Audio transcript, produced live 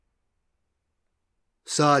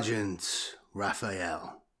Sergeant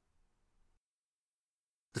Raphael.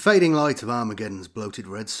 The fading light of Armageddon's bloated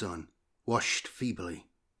red sun washed feebly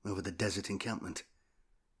over the desert encampment.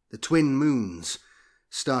 The twin moons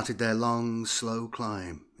started their long, slow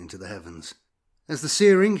climb into the heavens. As the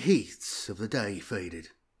searing heat of the day faded,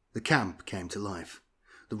 the camp came to life.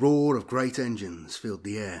 The roar of great engines filled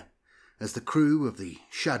the air as the crew of the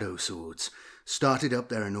Shadow Swords started up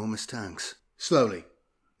their enormous tanks. Slowly,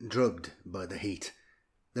 drugged by the heat,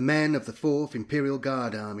 the men of the 4th Imperial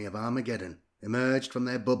Guard Army of Armageddon emerged from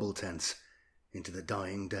their bubble tents into the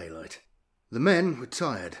dying daylight. The men were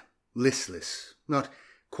tired, listless, not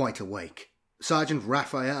quite awake. Sergeant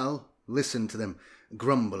Raphael listened to them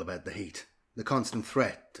grumble about the heat, the constant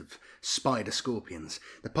threat of spider scorpions,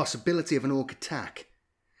 the possibility of an orc attack.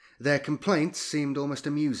 Their complaints seemed almost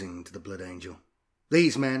amusing to the Blood Angel.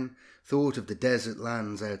 These men thought of the desert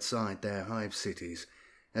lands outside their hive cities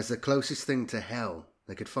as the closest thing to hell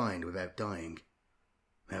they could find without dying.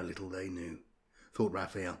 How little they knew, thought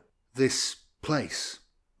Raphael. This place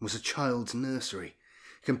was a child's nursery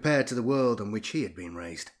compared to the world on which he had been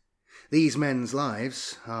raised. These men's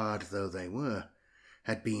lives, hard though they were,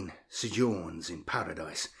 had been sojourns in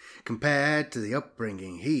paradise compared to the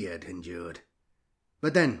upbringing he had endured.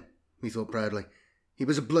 But then, he thought proudly, he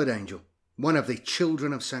was a Blood Angel, one of the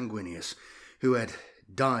children of Sanguinius, who had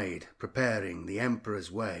died preparing the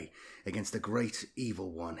Emperor's way against the great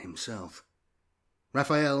evil one himself.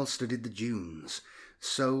 Raphael studied the dunes,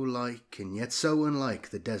 so like and yet so unlike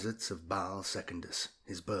the deserts of Baal Secundus,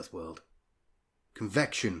 his birthworld.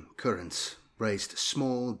 Convection currents raised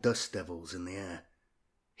small dust devils in the air.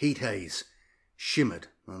 Heat haze shimmered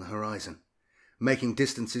on the horizon, making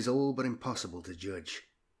distances all but impossible to judge.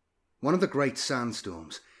 One of the great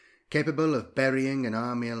sandstorms, capable of burying an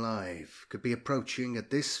army alive, could be approaching at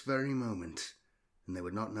this very moment, and they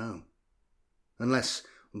would not know, unless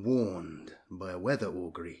warned by a weather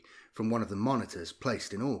augury from one of the monitors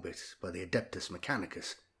placed in orbit by the Adeptus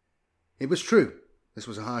Mechanicus. It was true, this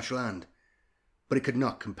was a harsh land, but it could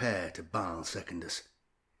not compare to Baal Secundus.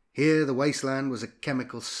 Here the wasteland was a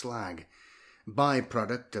chemical slag,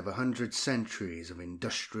 byproduct of 100 centuries of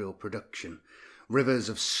industrial production, rivers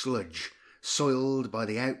of sludge, soiled by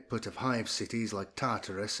the output of hive cities like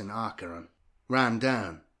Tartarus and Acheron, ran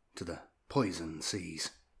down to the poison seas.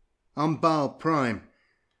 On Baal Prime,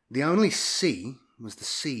 the only sea was the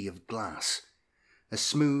sea of glass, a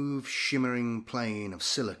smooth, shimmering plain of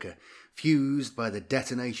silica fused by the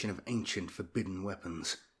detonation of ancient forbidden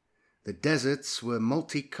weapons. The deserts were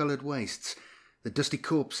multicoloured wastes, the dusty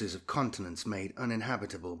corpses of continents made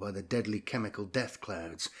uninhabitable by the deadly chemical death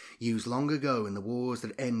clouds used long ago in the wars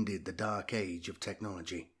that ended the dark age of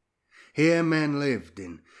technology. Here men lived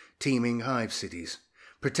in teeming hive cities,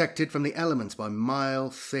 protected from the elements by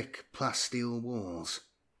mile-thick plasteel walls.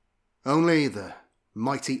 Only the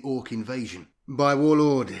mighty orc invasion by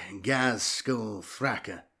warlord Gaz Skull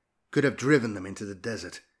Thraka could have driven them into the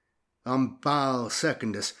desert. On Baal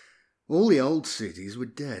Secundus, all the old cities were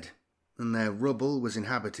dead, and their rubble was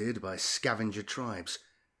inhabited by scavenger tribes.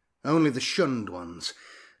 Only the shunned ones,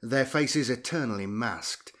 their faces eternally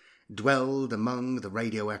masked, dwelled among the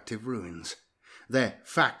radioactive ruins. Their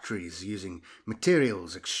factories, using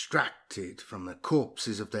materials extracted from the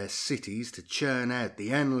corpses of their cities to churn out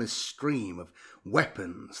the endless stream of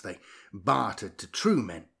weapons they bartered to true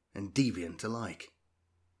men and deviant alike.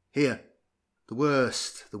 Here, the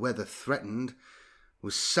worst the weather threatened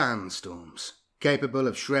was sandstorms, capable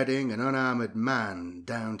of shredding an unarmoured man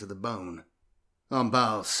down to the bone. On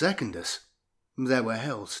Baal Secundus, there were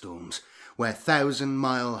hailstorms, where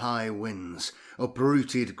 1,000-mile-high winds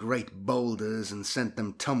uprooted great boulders and sent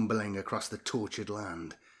them tumbling across the tortured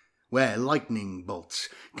land, where lightning bolts,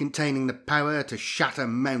 containing the power to shatter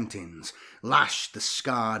mountains, lashed the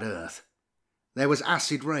scarred earth. There was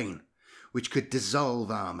acid rain, which could dissolve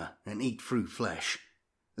armour and eat through flesh.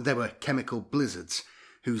 There were chemical blizzards,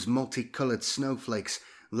 whose multicoloured snowflakes,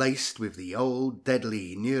 laced with the old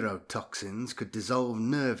deadly neurotoxins, could dissolve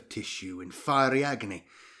nerve tissue in fiery agony,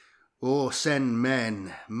 or send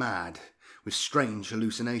men mad with strange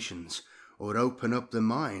hallucinations, or open up the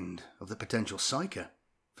mind of the potential psyker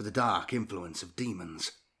for the dark influence of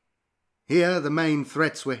demons. Here the main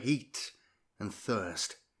threats were heat and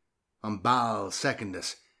thirst. On Baal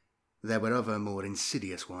Secundus there were other more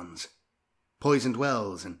insidious ones. Poisoned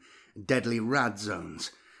wells and deadly rad zones,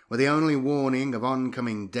 where the only warning of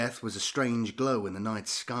oncoming death was a strange glow in the night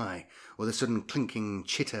sky, or the sudden clinking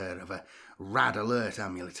chitter of a rad alert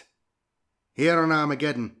amulet. Here on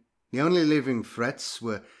Armageddon, the only living threats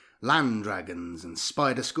were land dragons and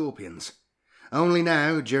spider scorpions. Only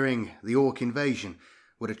now, during the orc invasion,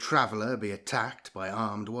 would a traveller be attacked by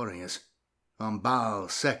armed warriors. On Baal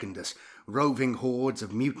Secundus, roving hordes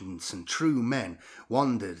of mutants and true men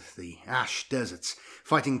wandered the ash deserts,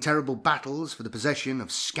 fighting terrible battles for the possession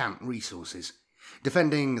of scant resources,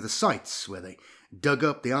 defending the sites where they dug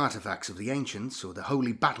up the artifacts of the ancients or the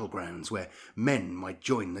holy battlegrounds where men might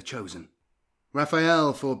join the chosen.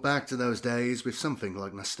 Raphael thought back to those days with something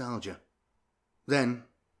like nostalgia. Then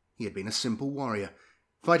he had been a simple warrior,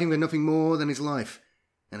 fighting for nothing more than his life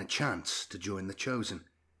and a chance to join the chosen.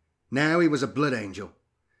 Now he was a blood angel,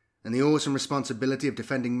 and the awesome responsibility of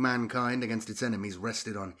defending mankind against its enemies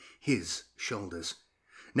rested on his shoulders.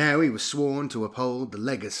 Now he was sworn to uphold the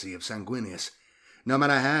legacy of Sanguinius, no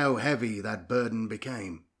matter how heavy that burden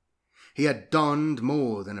became. He had donned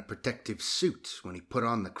more than a protective suit when he put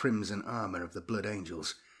on the crimson armour of the Blood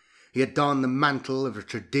Angels. He had donned the mantle of a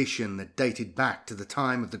tradition that dated back to the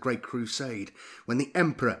time of the Great Crusade, when the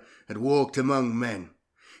Emperor had walked among men.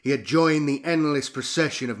 He had joined the endless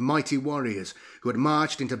procession of mighty warriors who had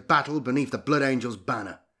marched into battle beneath the Blood Angels'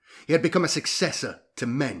 banner. He had become a successor to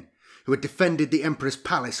men who had defended the Emperor's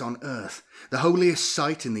palace on Earth, the holiest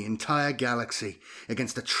site in the entire galaxy,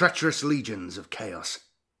 against the treacherous legions of chaos.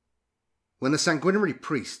 When the sanguinary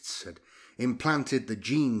priests had implanted the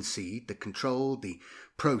gene seed that controlled the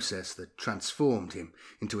process that transformed him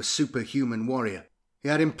into a superhuman warrior, he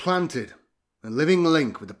had implanted a living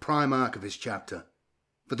link with the Primarch of his chapter.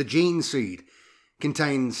 For the gene seed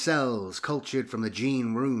contained cells cultured from the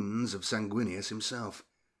gene runes of Sanguinius himself.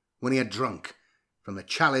 When he had drunk from the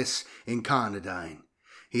chalice incarnadine,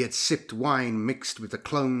 he had sipped wine mixed with the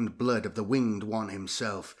cloned blood of the Winged One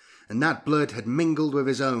himself, and that blood had mingled with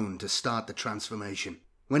his own to start the transformation.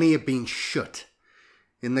 When he had been shut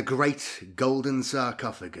in the great golden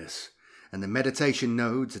sarcophagus, and the meditation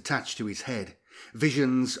nodes attached to his head,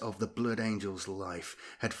 visions of the Blood Angel's life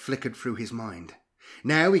had flickered through his mind.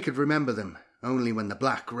 Now he could remember them only when the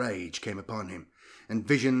black rage came upon him, and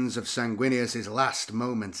visions of Sanguinius's last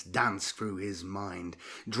moments danced through his mind,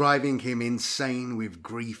 driving him insane with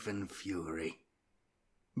grief and fury.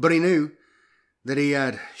 But he knew that he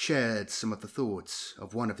had shared some of the thoughts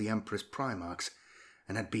of one of the Emperor's Primarchs,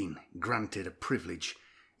 and had been granted a privilege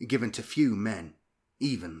given to few men,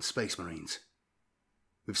 even Space Marines.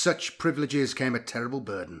 With such privileges came a terrible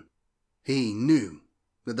burden. He knew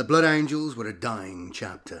that the Blood Angels were a dying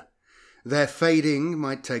chapter. Their fading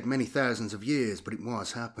might take many thousands of years, but it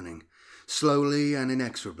was happening, slowly and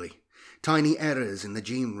inexorably. Tiny errors in the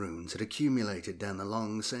gene runes had accumulated down the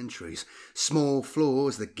long centuries, small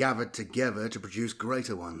flaws that gathered together to produce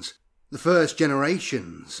greater ones. The first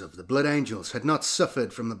generations of the Blood Angels had not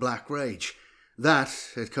suffered from the Black Rage. That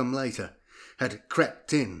had come later, had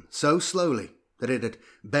crept in so slowly that it had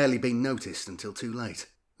barely been noticed until too late.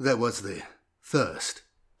 There was the thirst,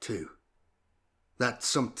 too. That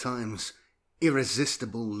sometimes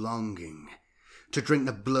irresistible longing to drink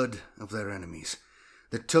the blood of their enemies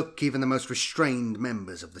that took even the most restrained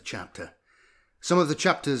members of the chapter. Some of the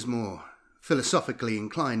chapter's more philosophically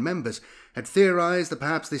inclined members had theorized that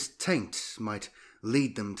perhaps this taint might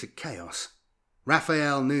lead them to chaos.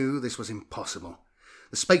 Raphael knew this was impossible.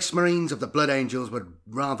 The Space Marines of the Blood Angels would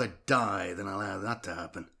rather die than allow that to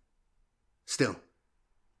happen. Still,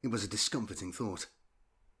 it was a discomforting thought.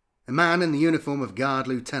 A man in the uniform of guard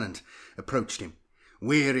lieutenant approached him,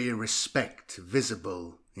 weary respect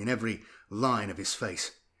visible in every line of his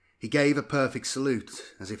face. He gave a perfect salute,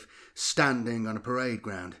 as if standing on a parade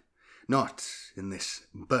ground, not in this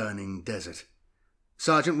burning desert.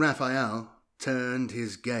 Sergeant Raphael turned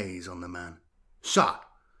his gaze on the man. "Sir,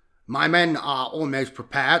 my men are almost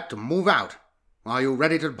prepared to move out. Are you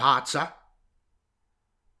ready to depart, sir?"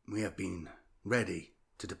 We have been ready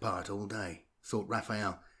to depart all day, thought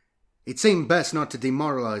Raphael. It seemed best not to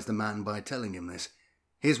demoralize the man by telling him this.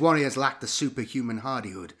 His warriors lacked the superhuman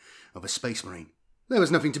hardihood of a Space Marine. There was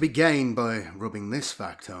nothing to be gained by rubbing this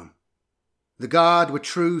fact home. The Guard were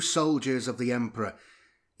true soldiers of the Emperor,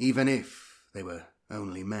 even if they were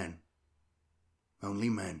only men. Only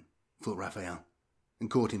men, thought Raphael, and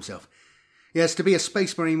caught himself. Yes, to be a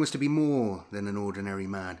Space Marine was to be more than an ordinary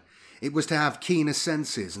man. It was to have keener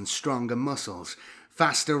senses and stronger muscles,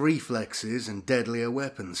 faster reflexes and deadlier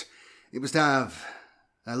weapons. It was to have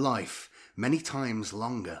a life many times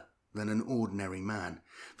longer than an ordinary man,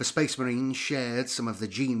 for Space Marines shared some of the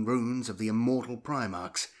gene runes of the immortal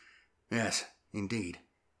Primarchs. Yes, indeed.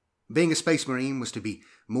 Being a Space Marine was to be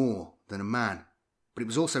more than a man, but it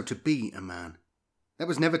was also to be a man. That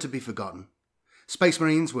was never to be forgotten. Space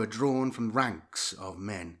Marines were drawn from ranks of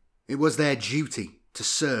men. It was their duty to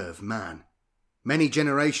serve man. Many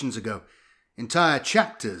generations ago, entire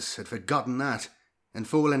chapters had forgotten that. and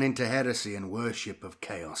fallen into heresy and worship of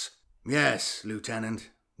chaos. Yes, Lieutenant,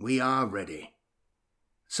 we are ready.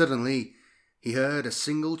 Suddenly, he heard a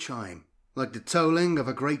single chime, like the tolling of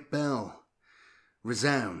a great bell,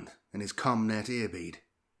 resound in his Comnet earbead.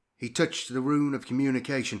 He touched the rune of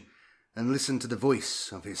communication and listened to the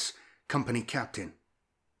voice of his company captain.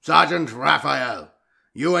 Sergeant Raphael,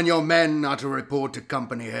 you and your men are to report to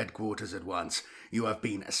company headquarters at once. You have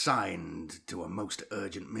been assigned to a most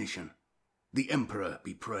urgent mission. The Emperor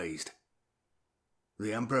be praised.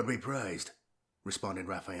 The Emperor be praised, responded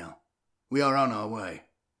Raphael. We are on our way.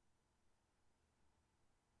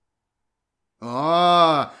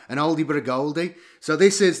 Ah, an oldie but a goldie. So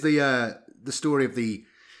this is the story of the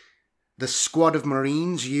squad of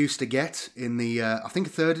Marines you used to get in the, I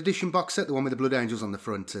think, 3rd edition box set, the one with the Blood Angels on the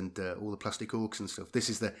front and all the plastic orcs and stuff. This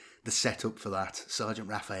is the setup for that. Sergeant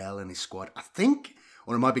Raphael and his squad, I think,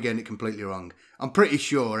 or I might be getting it completely wrong. I'm pretty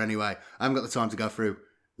sure, anyway. I haven't got the time to go through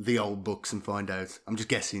the old books and find out. I'm just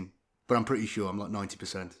guessing, but I'm pretty sure. I'm like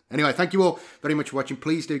 90%. Anyway, thank you all very much for watching.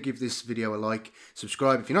 Please do give this video a like.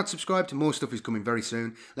 Subscribe if you're not subscribed. More stuff is coming very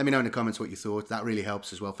soon. Let me know in the comments what you thought. That really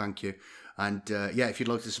helps as well. Thank you. And yeah, if you'd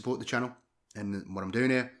like to support the channel and what I'm doing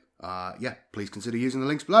here, yeah, please consider using the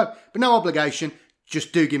links below. But no obligation.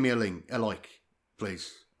 Just do give me a like,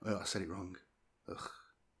 please. Oh, I said it wrong. Ugh.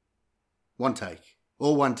 One take.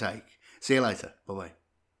 All one take. See you later. Bye-bye.